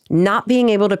experience not being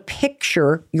able to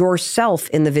picture yourself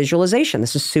in the visualization.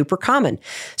 This is super common.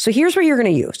 So here's what you're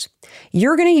going to use.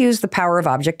 You're going to use the power of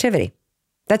objectivity.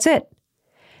 That's it.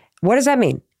 What does that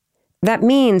mean? That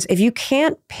means if you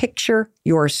can't picture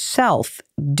yourself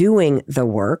doing the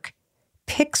work,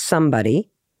 pick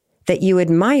somebody that you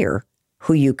admire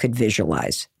who you could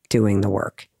visualize doing the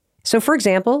work. So for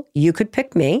example, you could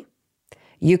pick me.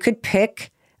 You could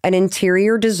pick an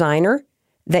interior designer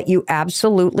that you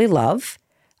absolutely love.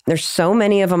 There's so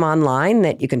many of them online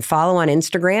that you can follow on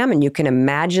Instagram, and you can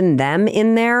imagine them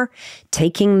in there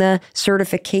taking the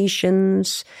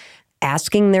certifications,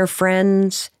 asking their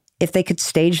friends if they could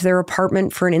stage their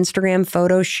apartment for an Instagram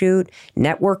photo shoot,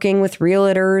 networking with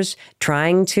realtors,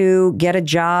 trying to get a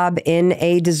job in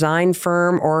a design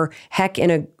firm or heck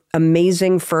in an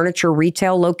amazing furniture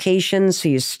retail location. So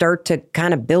you start to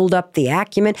kind of build up the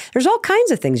acumen. There's all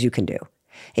kinds of things you can do.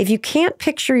 If you can't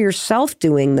picture yourself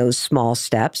doing those small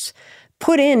steps,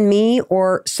 put in me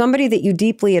or somebody that you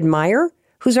deeply admire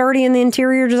who's already in the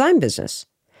interior design business.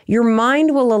 Your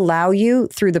mind will allow you,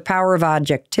 through the power of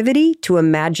objectivity, to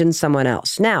imagine someone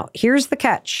else. Now, here's the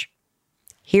catch.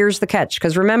 Here's the catch,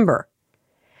 because remember,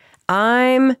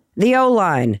 I'm the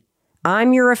O-line.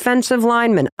 I'm your offensive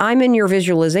lineman. I'm in your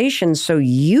visualization so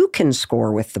you can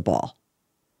score with the ball.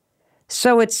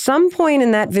 So at some point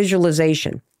in that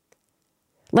visualization,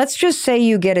 let's just say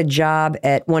you get a job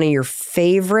at one of your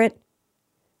favorite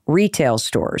retail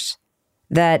stores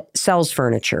that sells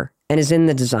furniture and is in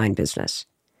the design business.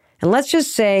 And let's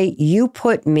just say you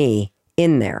put me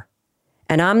in there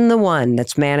and I'm the one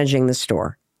that's managing the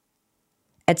store.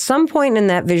 At some point in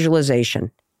that visualization,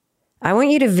 I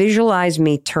want you to visualize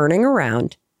me turning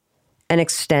around and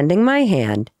extending my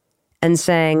hand and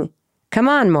saying, "Come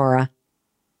on, Maura,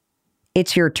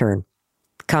 it's your turn.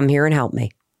 Come here and help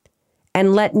me."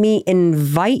 And let me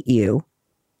invite you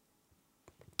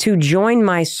to join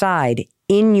my side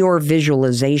in your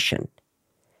visualization.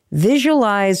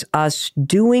 Visualize us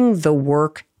doing the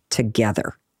work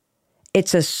together.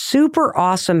 It's a super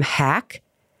awesome hack.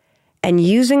 And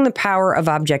using the power of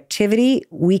objectivity,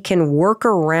 we can work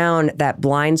around that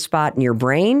blind spot in your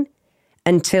brain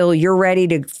until you're ready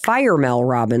to fire Mel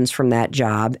Robbins from that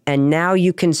job. And now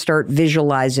you can start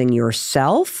visualizing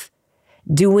yourself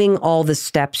doing all the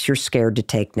steps you're scared to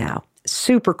take now.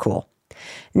 Super cool.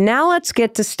 Now let's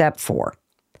get to step 4,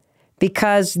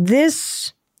 because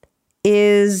this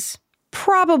is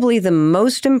probably the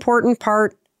most important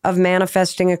part of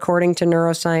manifesting according to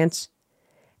neuroscience.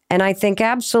 And I think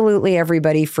absolutely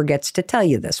everybody forgets to tell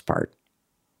you this part.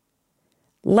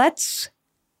 Let's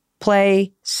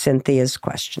play Cynthia's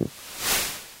question.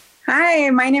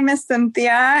 Hi, my name is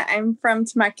Cynthia. I'm from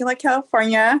Temecula,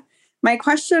 California. My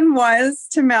question was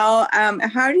to Mel,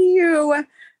 how do you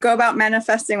go about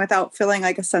manifesting without feeling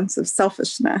like a sense of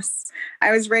selfishness?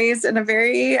 I was raised in a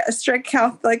very strict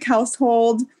Catholic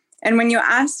household. And when you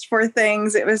asked for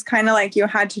things, it was kind of like you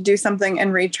had to do something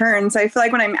in return. So I feel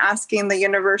like when I'm asking the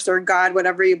universe or God,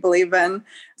 whatever you believe in,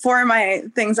 for my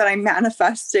things that I'm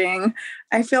manifesting,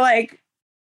 I feel like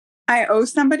I owe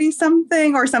somebody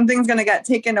something or something's going to get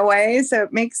taken away. So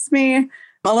it makes me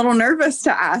a little nervous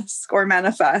to ask or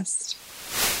manifest.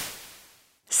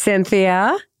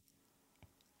 Cynthia,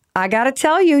 I got to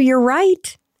tell you, you're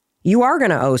right. You are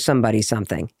going to owe somebody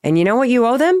something. And you know what you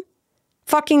owe them?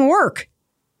 Fucking work.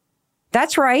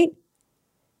 That's right.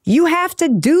 You have to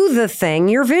do the thing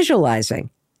you're visualizing.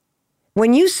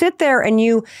 When you sit there and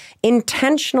you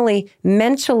intentionally,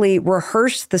 mentally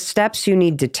rehearse the steps you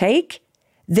need to take,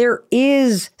 there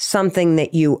is something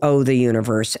that you owe the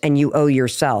universe and you owe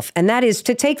yourself, and that is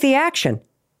to take the action.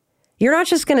 You're not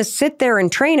just going to sit there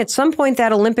and train. At some point,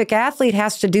 that Olympic athlete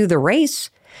has to do the race.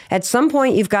 At some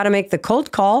point, you've got to make the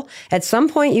cold call. At some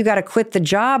point, you got to quit the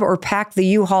job or pack the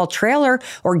U-Haul trailer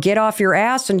or get off your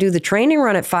ass and do the training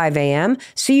run at 5 a.m.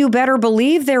 So you better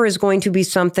believe there is going to be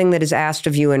something that is asked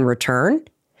of you in return.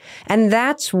 And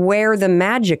that's where the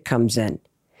magic comes in.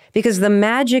 because the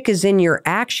magic is in your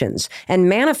actions. And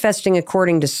manifesting,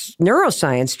 according to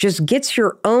neuroscience, just gets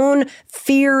your own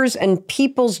fears and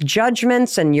people's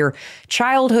judgments and your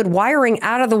childhood wiring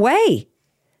out of the way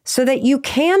so that you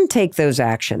can take those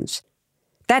actions.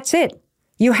 That's it.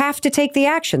 You have to take the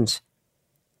actions.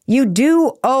 You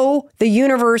do owe the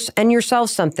universe and yourself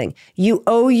something. You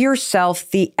owe yourself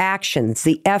the actions,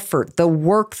 the effort, the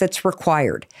work that's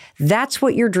required. That's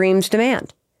what your dreams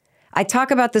demand. I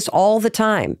talk about this all the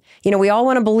time. We all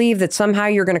want to believe that somehow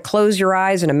you're going to close your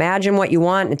eyes and imagine what you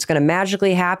want and it's going to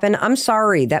magically happen. I'm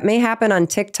sorry, that may happen on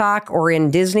TikTok or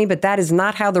in Disney, but that is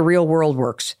not how the real world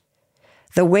works.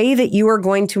 The way that you are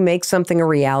going to make something a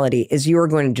reality is you are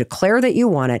going to declare that you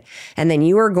want it, and then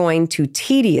you are going to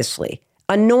tediously,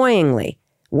 annoyingly,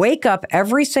 wake up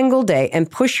every single day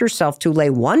and push yourself to lay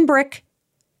one brick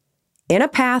in a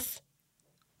path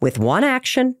with one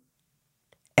action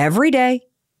every day.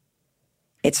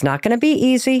 It's not going to be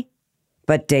easy,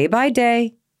 but day by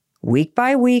day, week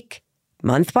by week,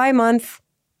 month by month,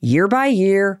 year by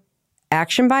year,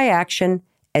 action by action,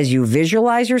 as you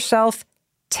visualize yourself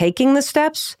taking the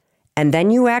steps, and then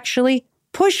you actually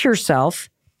push yourself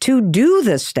to do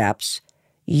the steps,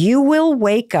 you will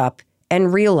wake up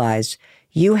and realize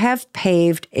you have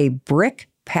paved a brick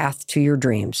path to your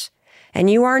dreams. And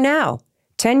you are now,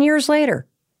 10 years later,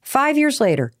 5 years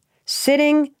later,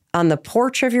 sitting on the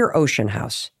porch of your ocean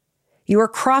house. You are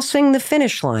crossing the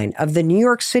finish line of the New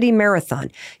York City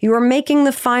Marathon. You are making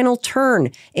the final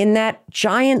turn in that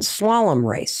giant slalom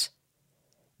race.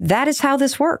 That is how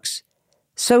this works.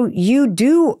 So you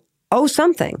do owe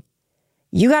something.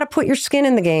 You got to put your skin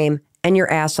in the game and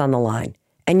your ass on the line.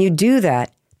 And you do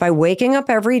that by waking up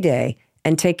every day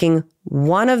and taking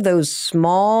one of those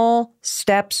small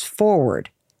steps forward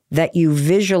that you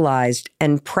visualized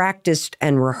and practiced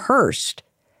and rehearsed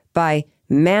by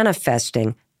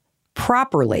manifesting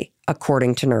properly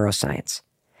according to neuroscience.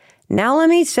 Now let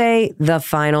me say the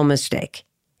final mistake.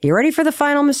 You ready for the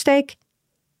final mistake?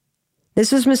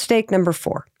 This is mistake number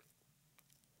 4.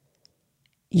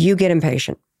 You get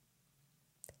impatient.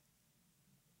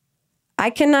 I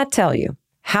cannot tell you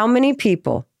how many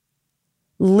people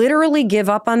literally give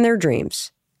up on their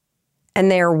dreams and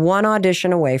they are one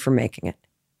audition away from making it.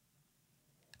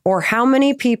 Or how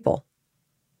many people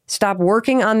stop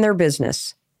working on their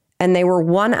business and they were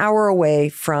 1 hour away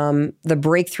from the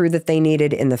breakthrough that they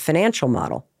needed in the financial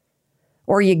model.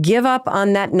 Or you give up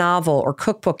on that novel or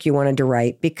cookbook you wanted to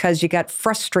write because you got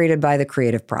frustrated by the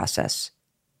creative process.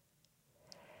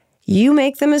 You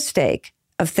make the mistake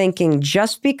of thinking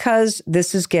just because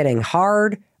this is getting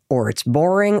hard or it's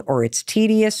boring or it's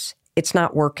tedious, it's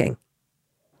not working.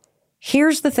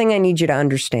 Here's the thing I need you to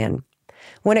understand.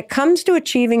 When it comes to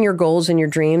achieving your goals and your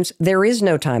dreams, there is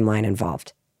no timeline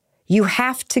involved. You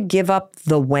have to give up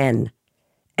the when,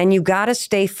 and you got to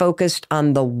stay focused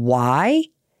on the why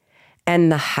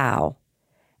and the how.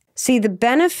 See, the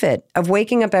benefit of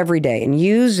waking up every day and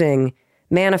using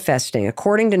manifesting,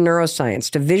 according to neuroscience,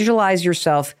 to visualize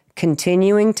yourself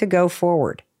continuing to go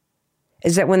forward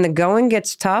is that when the going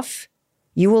gets tough,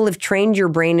 you will have trained your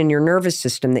brain and your nervous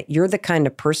system that you're the kind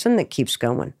of person that keeps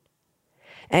going.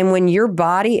 And when your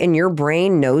body and your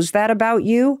brain knows that about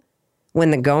you,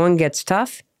 when the going gets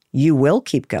tough, you will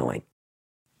keep going.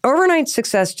 Overnight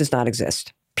success does not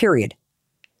exist, period.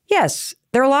 Yes,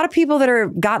 there are a lot of people that are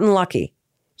gotten lucky.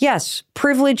 Yes,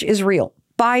 privilege is real.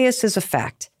 Bias is a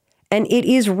fact. And it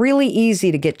is really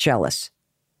easy to get jealous.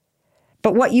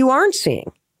 But what you aren't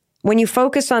seeing when you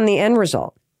focus on the end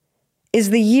result is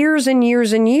the years and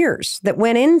years and years that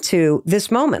went into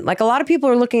this moment. Like a lot of people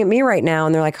are looking at me right now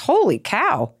and they're like, holy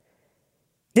cow,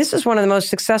 this is one of the most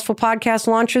successful podcast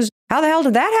launches. How the hell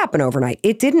did that happen overnight?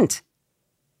 It didn't.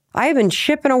 I have been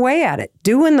chipping away at it,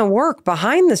 doing the work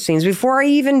behind the scenes before I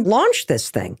even launched this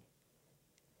thing.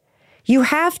 You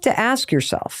have to ask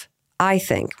yourself, I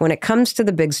think, when it comes to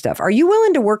the big stuff, are you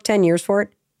willing to work 10 years for it?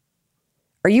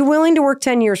 Are you willing to work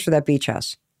 10 years for that beach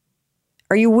house?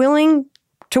 Are you willing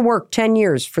to work 10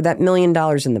 years for that $1 million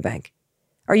in the bank?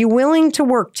 Are you willing to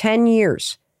work 10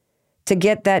 years to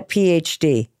get that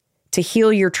PhD, to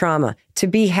heal your trauma, to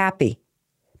be happy?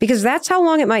 Because that's how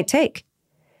long it might take.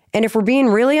 And if we're being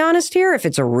really honest here, if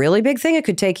it's a really big thing, it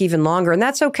could take even longer, and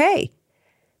that's okay.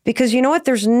 Because you know what?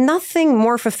 There's nothing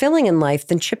more fulfilling in life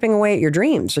than chipping away at your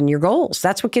dreams and your goals.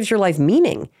 That's what gives your life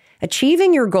meaning.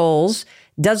 Achieving your goals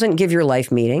doesn't give your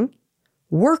life meaning.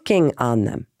 Working on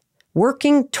them,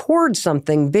 working towards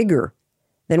something bigger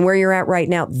than where you're at right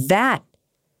now, that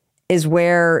is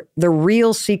where the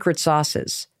real secret sauce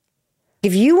is.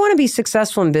 If you want to be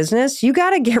successful in business, you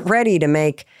got to get ready to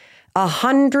make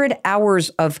 100 hours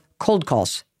of cold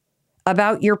calls,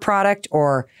 about your product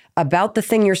or about the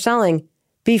thing you're selling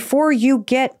before you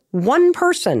get one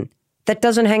person that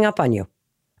doesn't hang up on you.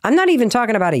 I'm not even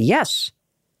talking about a yes.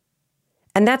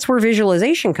 And that's where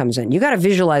visualization comes in. You got to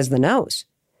visualize the no's.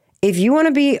 If you want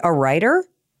to be a writer,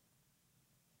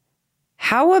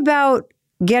 how about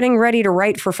getting ready to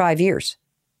write for 5 years?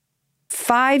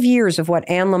 5 years of what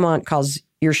Anne Lamott calls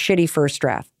your shitty first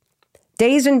draft.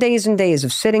 Days and days and days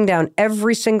of sitting down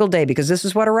every single day, because this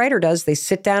is what a writer does. They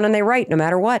sit down and they write no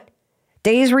matter what.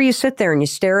 Days where you sit there and you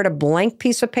stare at a blank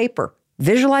piece of paper.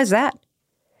 Visualize that.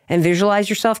 And visualize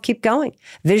yourself keep going.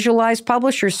 Visualize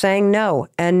publishers saying no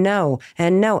and no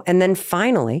and no. And then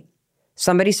finally,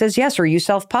 somebody says yes, or you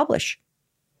self-publish.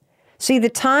 See, the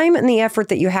time and the effort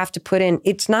that you have to put in,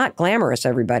 it's not glamorous,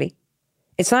 everybody.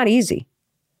 It's not easy.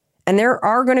 And there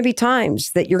are going to be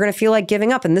times that you're going to feel like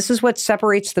giving up. And this is what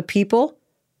separates the people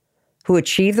who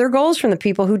achieve their goals from the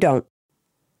people who don't.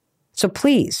 So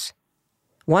please,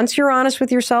 once you're honest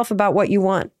with yourself about what you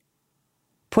want,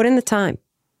 put in the time.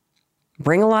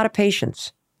 Bring a lot of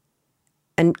patience.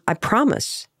 And I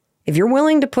promise, if you're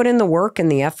willing to put in the work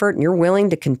and the effort, and you're willing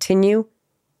to continue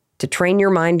to train your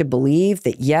mind to believe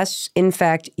that, yes, in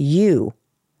fact, you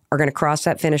are going to cross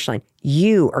that finish line.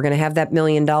 You are going to have that $1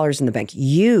 million in the bank.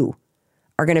 You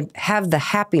are going to have the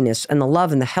happiness and the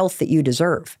love and the health that you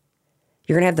deserve.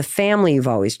 You're going to have the family you've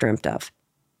always dreamt of.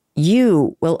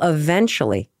 You will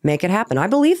eventually make it happen. I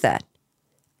believe that.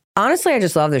 Honestly, I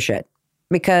just love this shit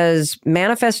because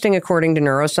manifesting according to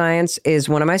neuroscience is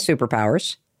one of my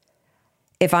superpowers.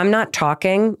 If I'm not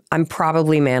talking, I'm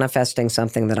probably manifesting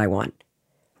something that I want.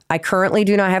 I currently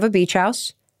do not have a beach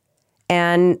house.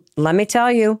 And let me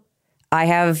tell you, I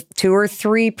have 2 or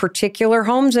 3 particular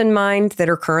homes in mind that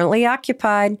are currently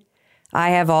occupied. I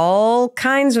have all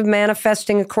kinds of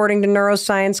manifesting according to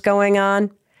neuroscience going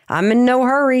on. I'm in no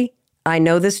hurry. I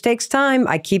know this takes time.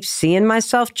 I keep seeing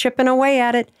myself chipping away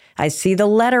at it. I see the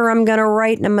letter I'm going to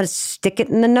write and I'm going to stick it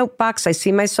in the note box. I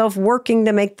see myself working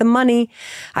to make the money.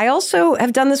 I also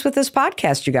have done this with this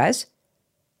podcast, you guys.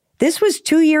 This was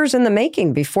 2 years in the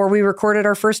making before we recorded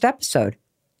our first episode.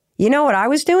 You know what I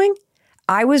was doing?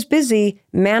 I was busy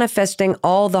manifesting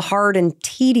all the hard and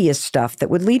tedious stuff that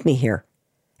would lead me here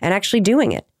and actually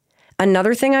doing it.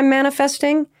 Another thing I'm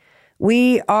manifesting,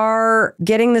 we are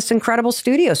getting this incredible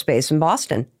studio space in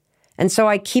Boston. And so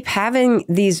I keep having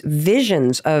these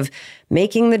visions of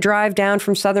making the drive down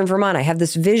from Southern Vermont. I have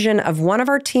this vision of one of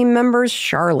our team members,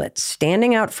 Charlotte,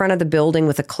 standing out front of the building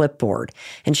with a clipboard.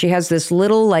 And she has this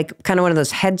little, like, kind of one of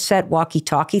those headset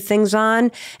walkie-talkie things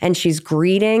on. And she's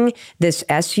greeting this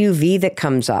SUV that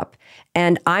comes up.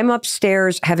 And I'm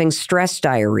upstairs having stress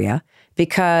diarrhea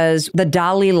because the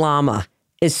Dalai Lama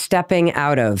is stepping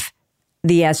out of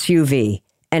the SUV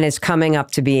and is coming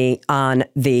up to be on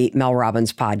the Mel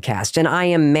Robbins podcast. And I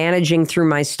am managing through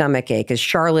my stomach ache as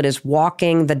Charlotte is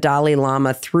walking the Dalai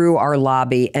Lama through our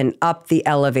lobby and up the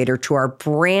elevator to our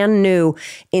brand new,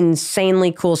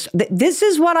 insanely cool. This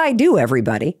is what I do,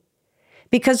 everybody,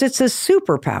 because it's a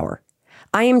superpower.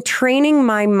 I am training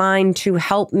my mind to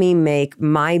help me make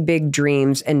my big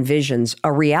dreams and visions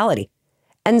a reality.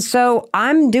 And so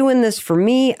I'm doing this for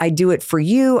me. I do it for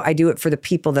you. I do it for the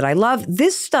people that I love.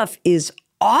 This stuff is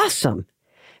awesome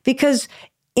because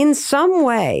in some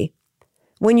way,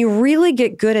 when you really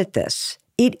get good at this,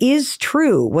 it is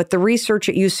true what the research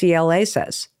at UCLA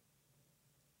says.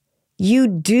 You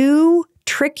do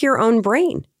trick your own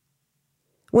brain.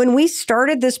 When we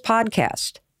started this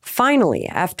podcast, finally,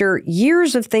 after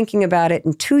years of thinking about it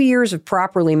and 2 years of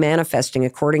properly manifesting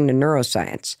according to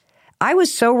neuroscience, I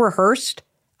was so rehearsed.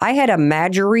 I had a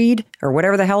Madgeread, or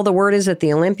whatever the hell the word is that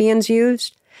the Olympians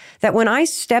used, that when I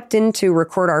stepped in to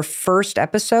record our first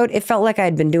episode, it felt like I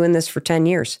had been doing this for 10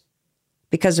 years.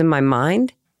 Because in my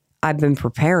mind, I've been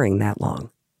preparing that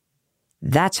long.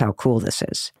 That's how cool this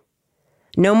is.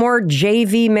 No more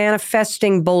JV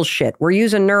manifesting bullshit. We're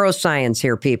using neuroscience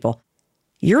here, people.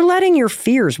 You're letting your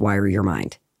fears wire your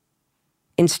mind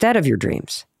instead of your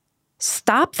dreams.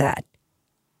 Stop that.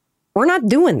 We're not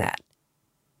doing that.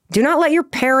 Do not let your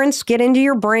parents get into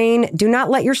your brain. Do not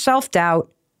let your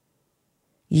self-doubt.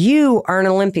 You are an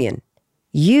Olympian.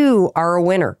 You are a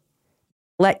winner.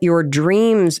 Let your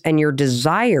dreams and your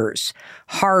desires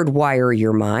hardwire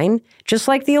your mind, just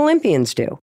like the Olympians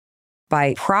do.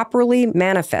 By properly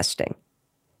manifesting,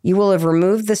 you will have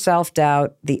removed the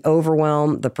self-doubt, the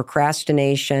overwhelm, the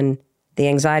procrastination, the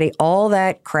anxiety, all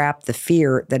that crap, the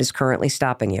fear that is currently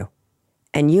stopping you.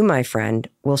 And you, my friend,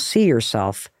 will see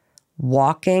yourself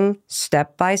walking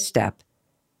step by step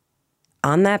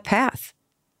on that path,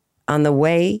 on the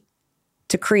way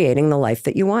to creating the life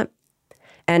that you want.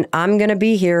 And I'm going to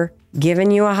be here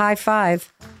giving you a high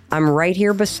five I'm right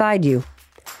here beside you.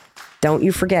 Don't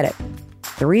you forget it.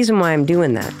 The reason why I'm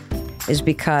doing that is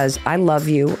because I love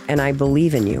you and I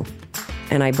believe in you.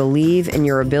 And I believe in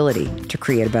your ability to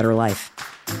create a better life.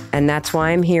 And that's why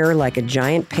I'm here like a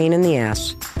giant pain in the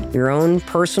ass, your own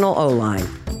personal O-line.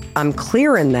 I'm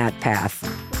clearing that path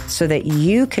so that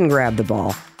you can grab the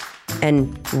ball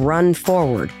and run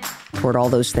forward toward all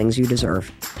those things you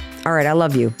deserve. All right, I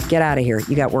love you. Get out of here.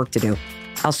 You got work to do.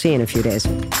 I'll see you in a few days.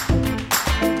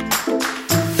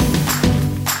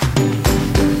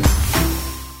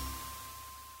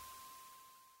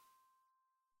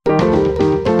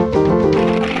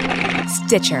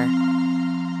 Stitcher.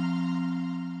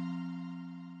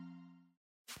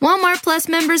 Walmart Plus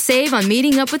members save on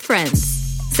meeting up with friends.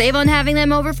 Save on having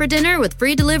them over for dinner with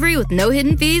free delivery with no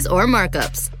hidden fees or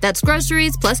markups. That's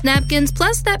groceries plus napkins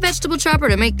plus that vegetable chopper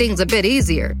to make things a bit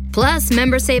easier. Plus,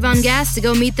 members save on gas to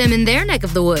go meet them in their neck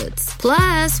of the woods.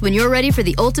 Plus, when you're ready for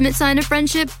the ultimate sign of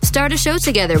friendship, start a show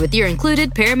together with your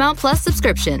included Paramount Plus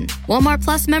subscription. Walmart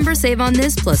Plus members save on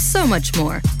this plus so much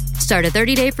more. Start a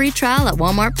 30-day free trial at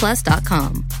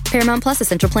walmartplus.com. Paramount Plus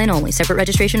Essential Plan only. Separate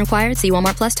registration required. See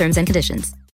Walmart Plus terms and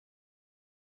conditions.